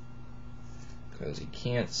because you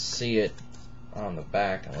can't see it on the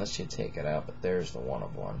back unless you take it out, but there's the 1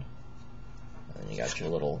 of 1. And then you got your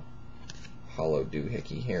little hollow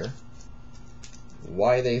doohickey here.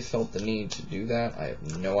 Why they felt the need to do that, I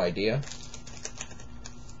have no idea.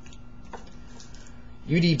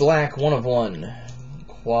 UD Black, 1 of 1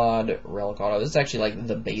 quad relic auto. This is actually like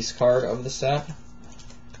the base card of the set.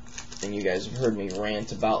 And you guys have heard me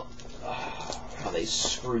rant about how they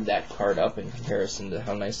screwed that card up in comparison to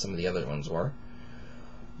how nice some of the other ones were.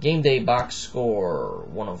 Game Day Box Score,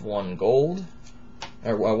 1 of 1 gold.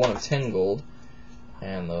 Or 1 of 10 gold.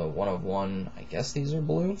 And the 1 of 1, I guess these are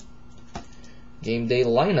blue. Game Day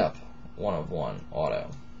Lineup, 1 of 1 auto.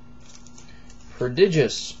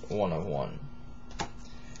 Prodigious, 1 of 1.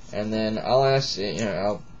 And then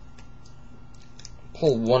I'll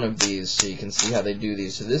pull one of these so you can see how they do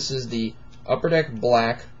these. So this is the Upper Deck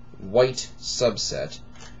Black White subset,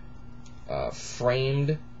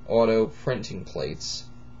 framed auto printing plates.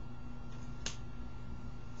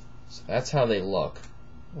 So that's how they look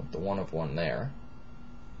with the 1 of 1 there.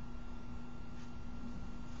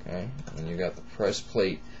 Okay, and then you got the press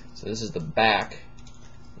plate. So this is the back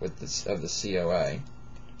with of the COA.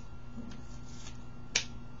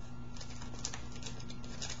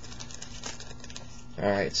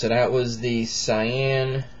 Alright, so that was the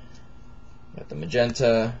cyan, got the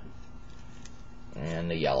magenta, and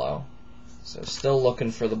the yellow. So still looking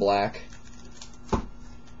for the black.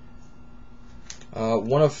 1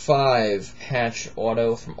 of 5 patch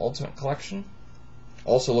auto from Ultimate Collection.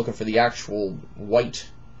 Also looking for the actual white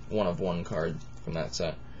 1 of 1 card from that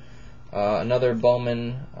set. Another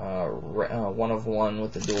Bowman 1 of 1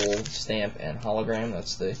 with the dual stamp and hologram.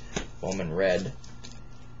 That's the Bowman Red.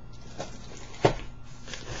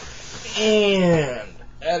 And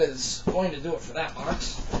that is going to do it for that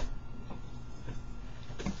box.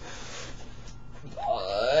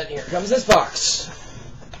 But here comes this box.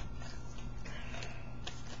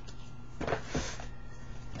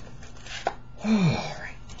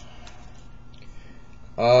 Alright.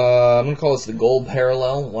 I'm going to call this the Gold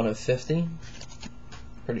Parallel, 1 of 50.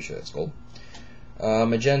 Pretty sure that's gold.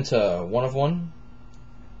 Magenta, 1 of 1.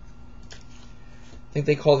 I think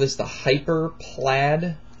they call this the Hyper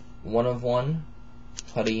Plaid, 1 of 1.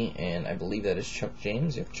 Putty, and I believe that is Chuck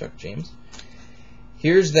James. Yep, Chuck James.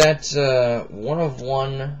 Here's that 1 of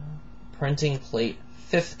 1 printing plate,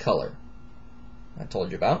 5th color I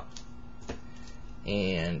told you about.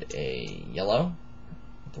 And a yellow,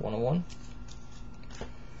 the 1 of 1.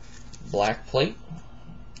 Black plate,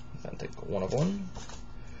 authentic 1 of 1.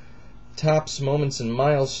 Tops, Moments, and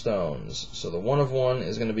Milestones. So the 1 of 1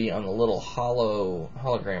 is going to be on the little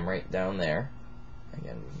hologram right down there.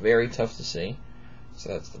 Again, very tough to see. So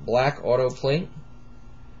that's the black auto plate.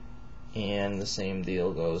 And the same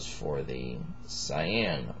deal goes for the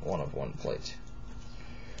cyan 1 of 1 plate.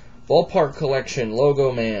 Ballpark Collection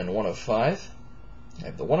Logo Man, 1 of 5. I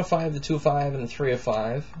have the 1 of 5, the 2 of 5, and the 3 of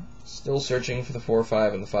 5. Still searching for the 4 of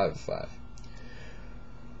 5 and the 5 of 5.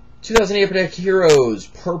 2008 Upper Deck Heroes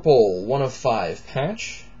Purple 1 of 5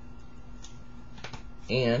 patch.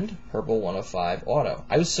 And purple 1 of 5 auto.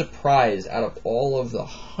 I was surprised out of all of the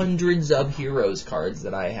hundreds of Heroes cards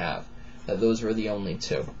that I have that those were the only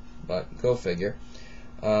 2. But go figure.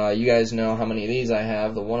 You guys know how many of these I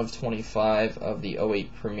have. The 1 of 25 of the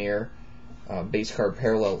 08 Premier base card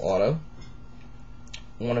parallel auto.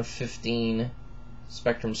 1 of 15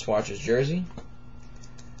 Spectrum Swatches jersey.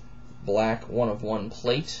 Black 1 of 1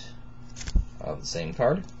 plate of the same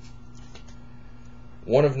card.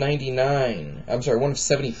 1 of 99. I'm sorry, 1 of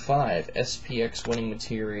 75. SPX Winning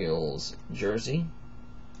Materials jersey.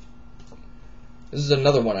 This is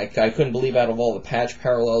another one I couldn't believe out of all the patch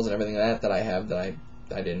parallels and everything that I have that I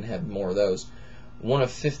didn't have more of those. 1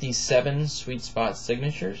 of 57 Sweet Spot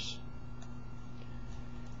Signatures.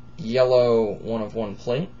 Yellow 1 of 1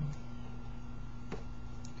 plate.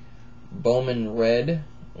 Bowman Red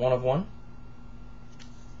 1 of 1.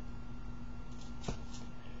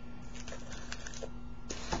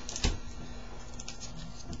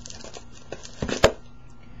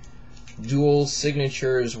 Dual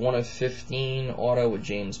Signatures 1 of 15 auto with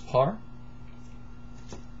James Parr.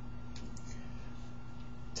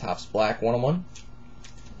 Topps Black 1 of 1.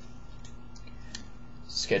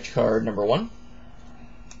 Sketch card number 1.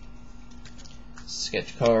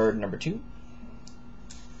 Sketch card number 2.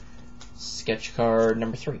 Sketch card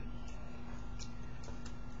number 3.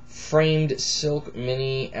 Framed Silk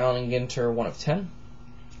Mini Allen Ginter 1 of 10.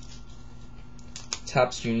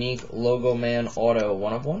 Topps Unique Logo Man Auto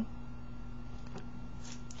 1 of 1.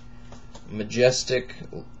 Majestic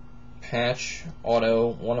Patch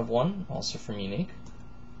Auto 1 of 1, also from Unique.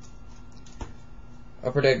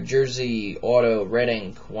 Upper Deck Jersey Auto Red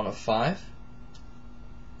Ink 1 of 5.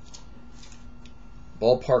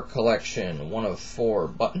 Ballpark Collection 1 of 4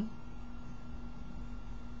 Button.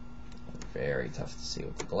 Very tough to see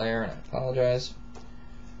with the glare, and I apologize.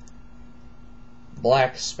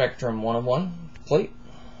 Black Spectrum 1 of 1 plate.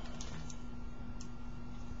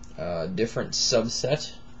 Different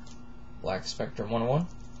subset. Black Spectrum 1 of 1.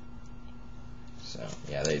 So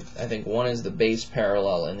yeah, I think one is the base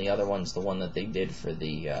parallel, and the other one's the one that they did for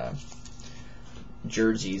the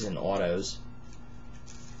jerseys and autos.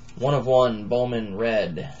 1 of 1 Bowman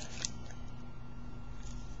Red.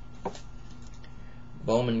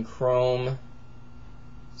 Bowman Chrome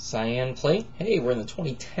Cyan plate. Hey, we're in the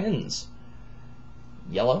 2010s.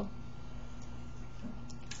 Yellow.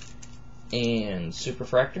 And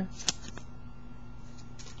Superfractor.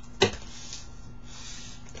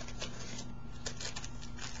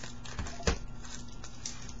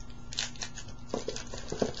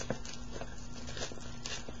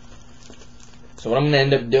 So what I'm going to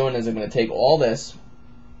end up doing is I'm going to take all this,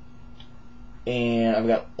 and I've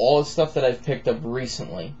got all the stuff that I've picked up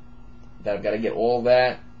recently, that I've got to get all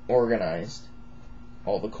that organized.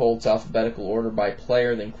 All the Colts alphabetical order by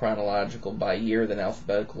player, then chronological by year, then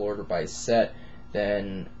alphabetical order by set,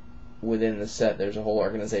 then within the set there's a whole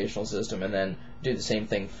organizational system, and then do the same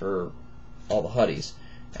thing for all the hoodies.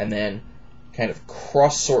 And then kind of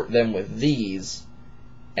cross-sort them with these,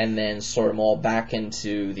 and then sort them all back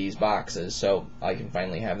into these boxes, so I can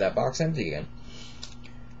finally have that box empty again.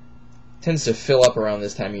 Tends to fill up around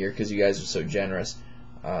this time of year because you guys are so generous.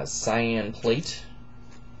 Cyan plate.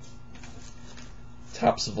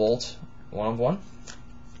 Topps Vault 1 of 1.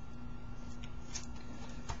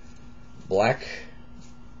 Black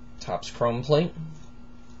Topps Chrome plate.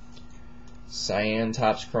 Cyan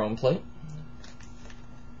Topps Chrome plate.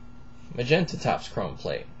 Magenta Topps Chrome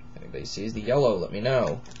plate. Anybody sees the yellow, let me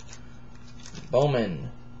know. Bowman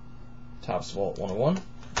Topps Vault 1 of 1.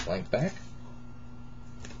 Blank back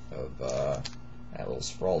of that little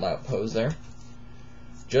sprawled out pose there.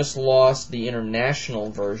 Just lost the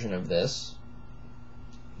international version of this.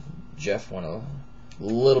 Jeff went a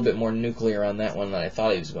little bit more nuclear on that one than I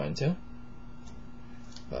thought he was going to.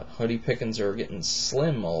 But hoodie pickings are getting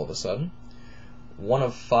slim all of a sudden. 1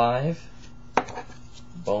 of 5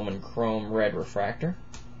 Bowman Chrome Red Refractor.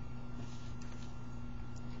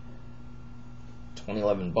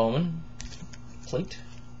 2011 Bowman plate.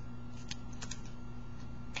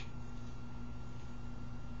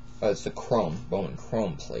 Oh, it's the Chrome, Bowman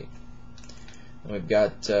Chrome plate. And we've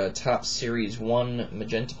got Topps Series 1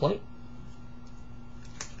 Magenta plate.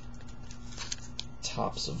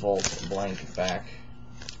 Topps Vault blank back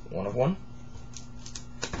 1 of 1.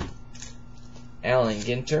 Allen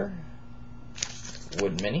Ginter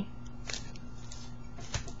Wood Mini.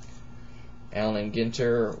 Allen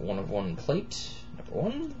Ginter 1 of 1 plate number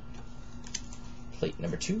 1. Plate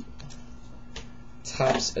number 2.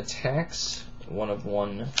 Topps Attacks 1 of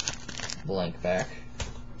 1 blank back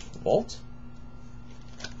Vault.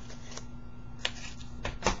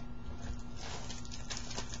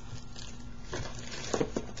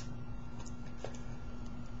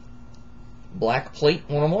 Black plate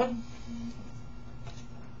 1 of 1.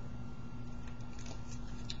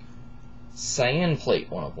 Cyan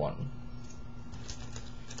plate 1 of 1.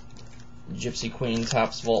 Gypsy Queen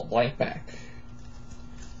Topps Vault blank back.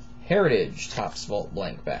 Heritage Topps Vault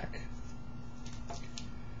blank back.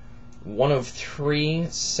 1 of 3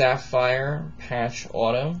 Sapphire Patch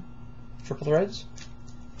Auto Triple Threads.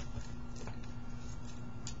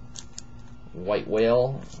 white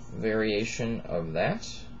whale variation of that.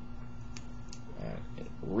 It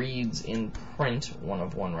reads in print 1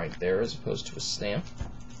 of 1 right there as opposed to a stamp.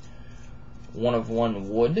 1 of 1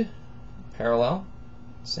 wood parallel,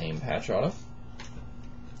 same patch auto.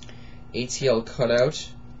 ATL cutout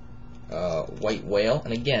white whale,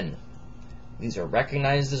 and again, these are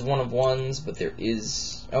recognized as 1 of 1s, but there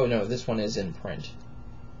is, oh no, this one is in print.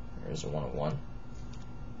 There's a 1 of 1.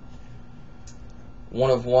 1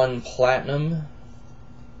 of 1 platinum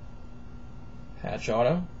patch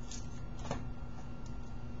auto.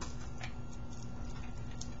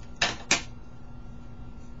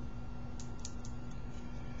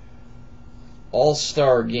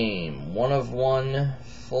 All-Star Game, 1 of 1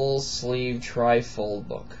 full sleeve tri-fold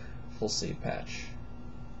book, full sleeve patch.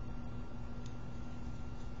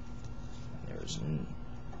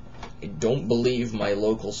 I don't believe my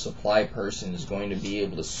local supply person is going to be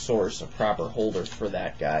able to source a proper holder for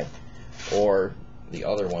that guy or the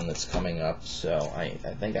other one that's coming up, so I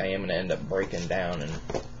think I am going to end up breaking down and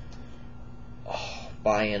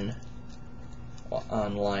buying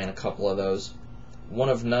online a couple of those. 1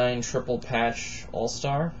 of 9 triple patch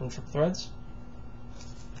All-Star from Triple Threads.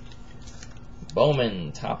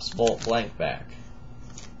 Bowman Topps Vault blank back.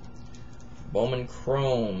 Bowman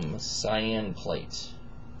Chrome cyan plate.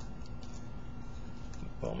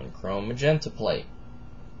 Bowman Chrome magenta plate.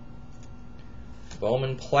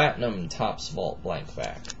 Bowman Platinum Topps Vault blank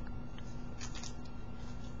back.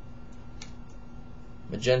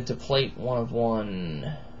 Magenta plate 1 of 1.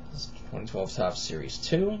 This is 2012 Topps Series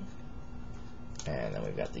 2. And then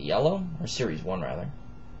we've got the yellow, or Series 1 rather.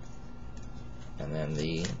 And then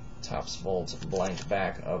the Topps Vault blank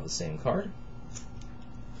back of the same card.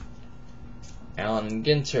 Allen and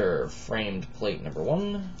Ginter framed plate number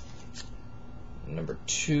 1. Number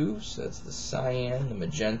 2, so that's the cyan, the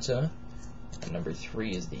magenta. And number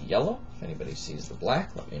 3 is the yellow. If anybody sees the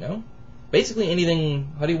black, let me know. Basically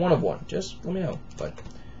anything Huddy 1 of 1, just let me know. But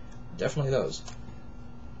definitely those.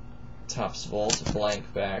 Topps Vault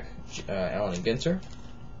blank back Allen and Ginter.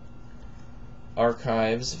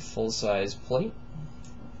 Archives full-size plate.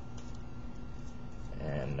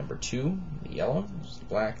 And number 2, the yellow. There's the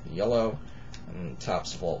black, the yellow, and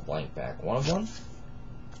Topps Vault blank back 1 of 1.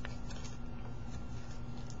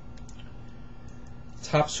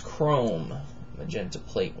 Topps Chrome magenta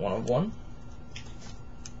plate 1 of 1.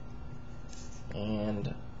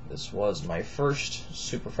 And this was my first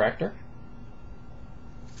Superfractor.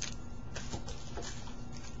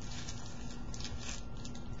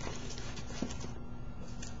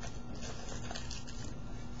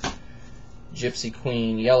 Gypsy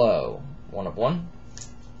Queen yellow 1 of 1.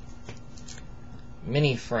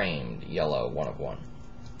 Mini framed yellow 1 of 1.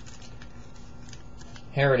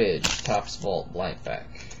 Heritage Topps Vault blank back.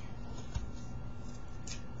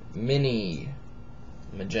 Mini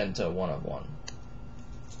magenta 1 of 1.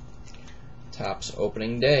 Topps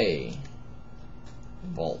Opening Day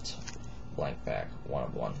Vault blank back 1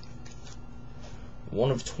 of 1.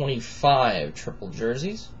 1 of 25 triple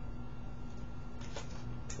jerseys.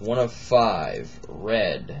 1 of 5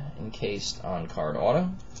 red encased on card auto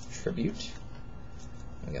tribute.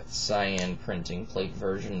 We got the cyan printing plate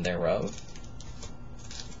version thereof.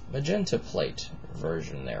 Magenta plate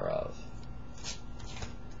version thereof.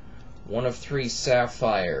 1 of 3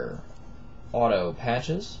 sapphire auto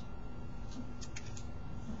patches.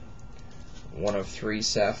 1 of 3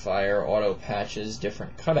 sapphire auto patches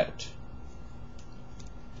different cutout.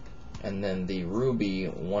 And then the ruby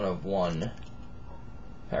 1 of 1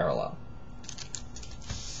 parallel.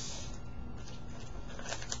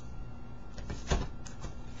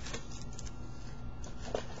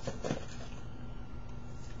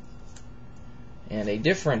 And a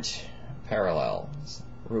different parallel,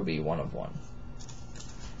 ruby 1 of 1.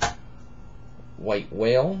 White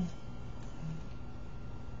whale.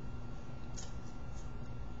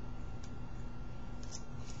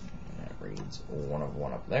 And that reads 1 of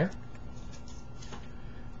 1 up there.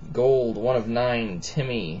 Gold 1 of 9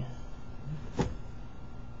 Timmy.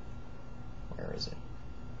 Where is it?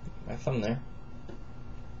 My thumb there.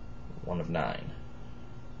 1 of 9.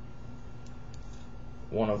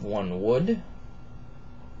 1 of 1 wood.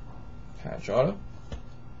 Patch auto.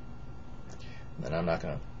 And then I'm not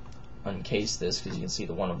going to uncase this because you can see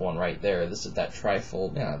the 1 of 1 right there. This is that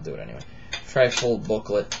trifold. Yeah, I'll do it anyway. Trifold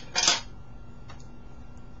booklet.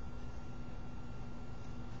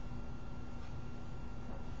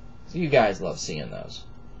 So you guys love seeing those,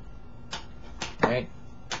 right?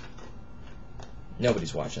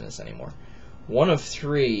 Nobody's watching this anymore. 1 of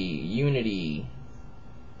 3 Unity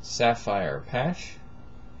Sapphire patch.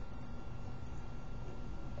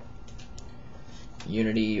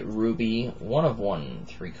 Unity Ruby 1 of 1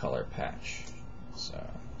 3-color patch. So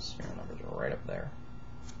serial numbers are right up there.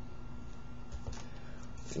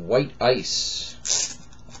 White Ice.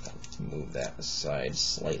 Move that aside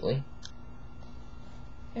slightly.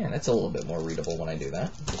 And that's a little bit more readable when I do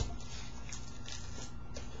that.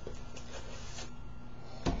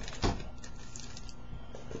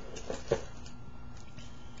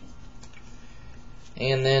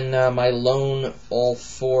 And then my lone all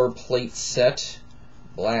 4 plate set,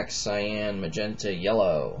 black, cyan, magenta,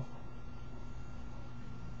 yellow,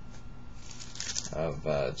 of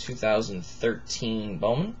 2013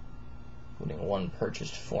 Bowman, including one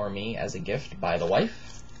purchased for me as a gift by the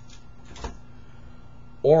wife.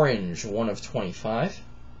 Orange, 1 of 25.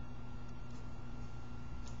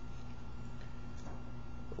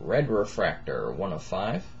 Red Refractor, 1 of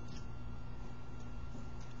 5.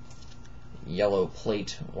 Yellow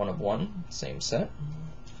Plate, 1 of 1, same set.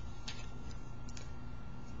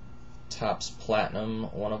 Topps Platinum,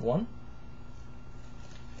 1 of 1.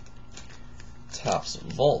 Topps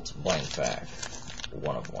Vault Blank Back,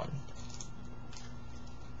 1 of 1.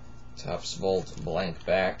 Topps Vault Blank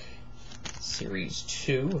Back, Series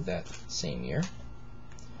 2 of that same year.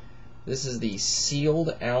 This is the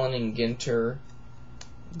sealed Allen & Ginter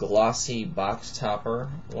glossy box topper,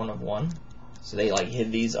 1 of 1. So they like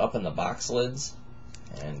hid these up in the box lids,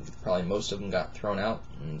 and probably most of them got thrown out,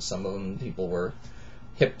 and some of them people were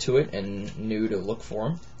hip to it and knew to look for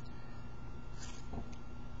them.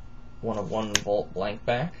 1 of 1 Vault Blank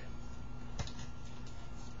Back.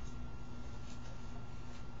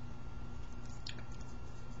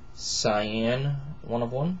 Cyan, 1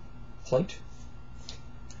 of 1 plate.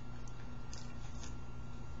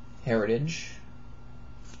 Heritage,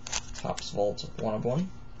 Topps Vault, 1 of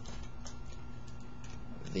 1.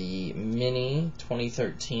 The Mini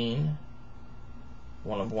 2013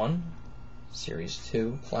 1 of 1, Series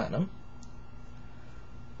 2 Platinum.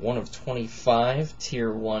 1 of 25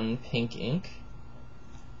 Tier 1 Pink Ink.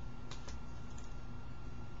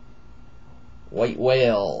 White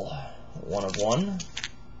Whale, 1 of 1.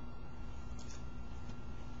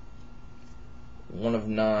 1 of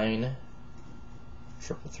 9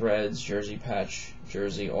 Triple Threads Jersey Patch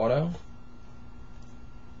Jersey Auto.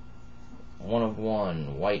 1 of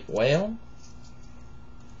 1 White Whale.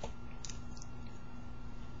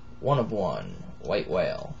 1 of 1 White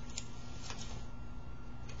Whale.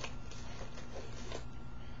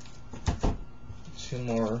 Two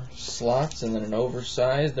more slots and then an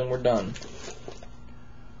oversized, then we're done.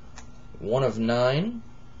 1 of 9.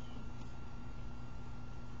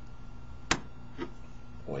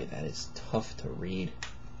 Boy, that is tough to read.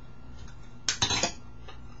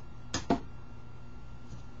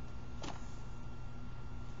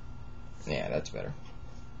 Yeah, that's better.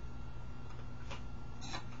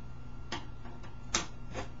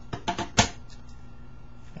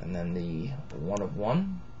 And then the 1 of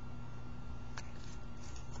 1.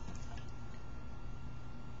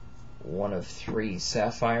 1 of 3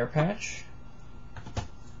 Sapphire Patch.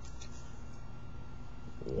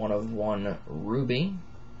 1 of 1 Ruby.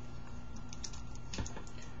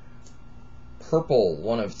 Purple,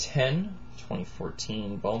 1 of 10,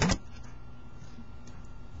 2014 Bowman.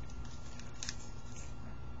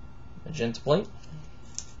 Magenta Plate.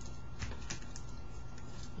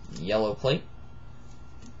 Yellow Plate.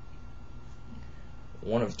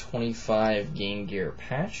 1 of 25 Game Gear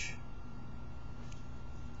Patch.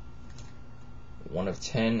 1 of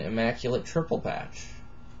 10 Immaculate Triple Patch.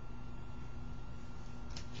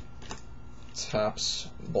 Topps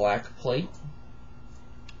Black Plate.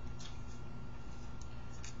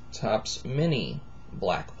 Topps Mini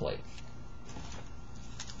Black Plate.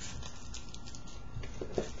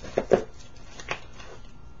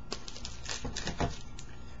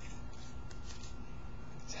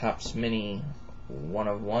 Topps Mini 1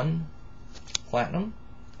 of 1 Platinum.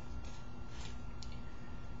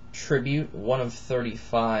 Tribute 1 of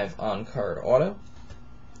 35 on-card auto.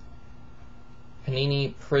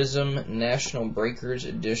 Panini Prism National Breakers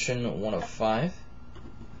Edition 1 of 5.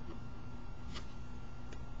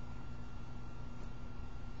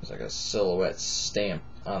 There's like a silhouette stamp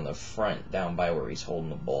on the front down by where he's holding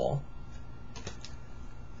the ball.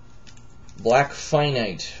 Black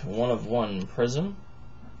Finite 1 of 1 Prism.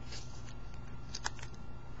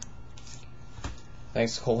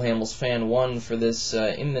 Thanks to Cole Hamels Fan 1 for this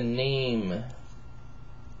in the name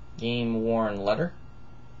game worn letter.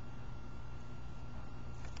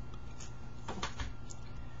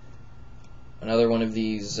 Another one of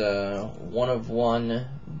these 1 of 1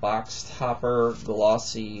 box topper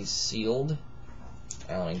glossy sealed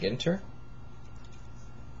Allen & Ginter.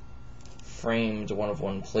 Framed 1 of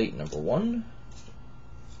 1 plate number 1.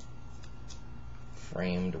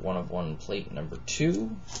 Framed 1 of 1 plate number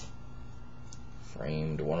 2.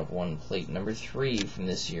 Framed 1 of 1 plate number 3 from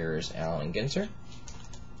this year's Allen Ginter.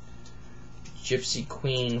 Gypsy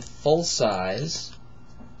Queen full size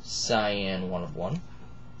Cyan 1 of 1.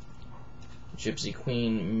 Gypsy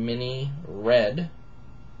Queen Mini Red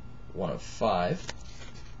 1 of 5.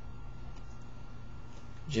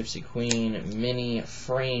 Gypsy Queen Mini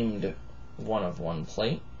Framed 1 of 1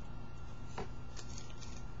 plate.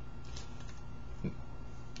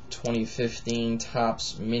 2015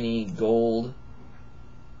 Topps Mini Gold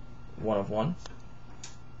 1 of 1.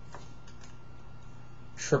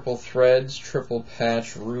 Triple Threads Triple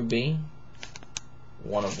Patch Ruby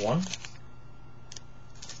 1 of 1.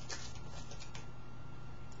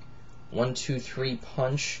 1-2-3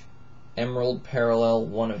 Punch Emerald Parallel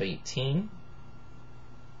 1 of 18.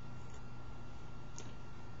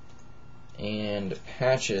 And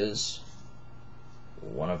Patches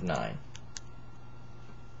 1 of 9.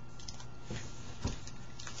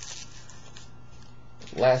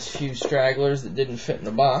 Last few stragglers that didn't fit in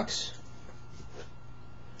the box.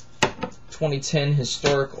 2010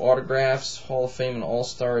 Historic Autographs Hall of Fame and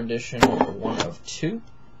All-Star Edition 1 of 2.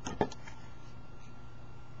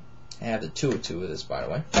 I have the 2 of 2 of this, by the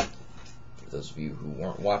way, for those of you who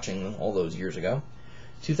weren't watching all those years ago.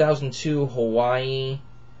 2002 Hawaii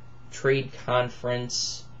Trade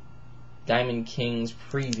Conference Diamond Kings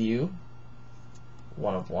Preview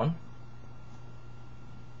 1 of 1.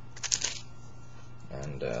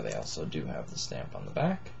 And they also do have the stamp on the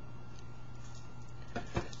back.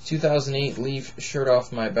 2008 Leaf Shirt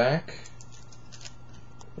Off My Back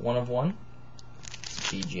 1 of 1.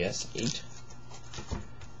 BGS 8.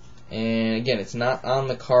 And again, it's not on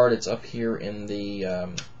the card, it's up here in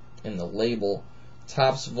the label.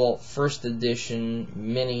 Topps Vault First Edition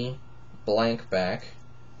Mini Blank Back.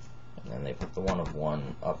 And then they put the 1 of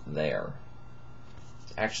 1 up there.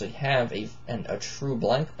 To actually have a true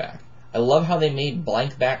blank back. I love how they made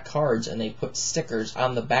blank back cards and they put stickers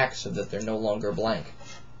on the back so that they're no longer blank.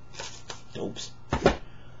 Dopes.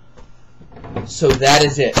 So that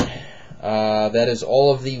is it. That is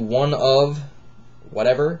all of the 1 of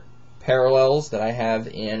whatever parallels that I have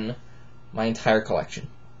in my entire collection.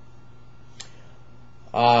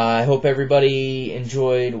 I hope everybody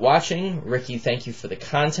enjoyed watching. Ricky, thank you for the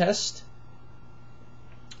contest.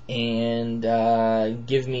 And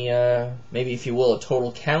give me maybe, if you will, a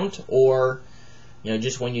total count, or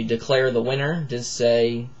just when you declare the winner, just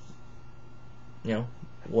say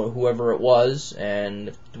whoever it was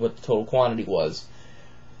and what the total quantity was.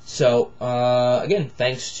 So again,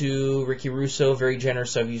 thanks to Ricky Russo, very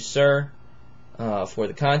generous of you, sir, for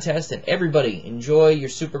the contest. And everybody, enjoy your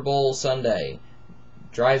Super Bowl Sunday.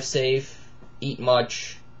 Drive safe, eat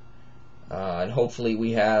much, and hopefully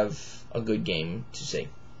we have a good game to see.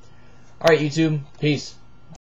 Alright, YouTube. Peace.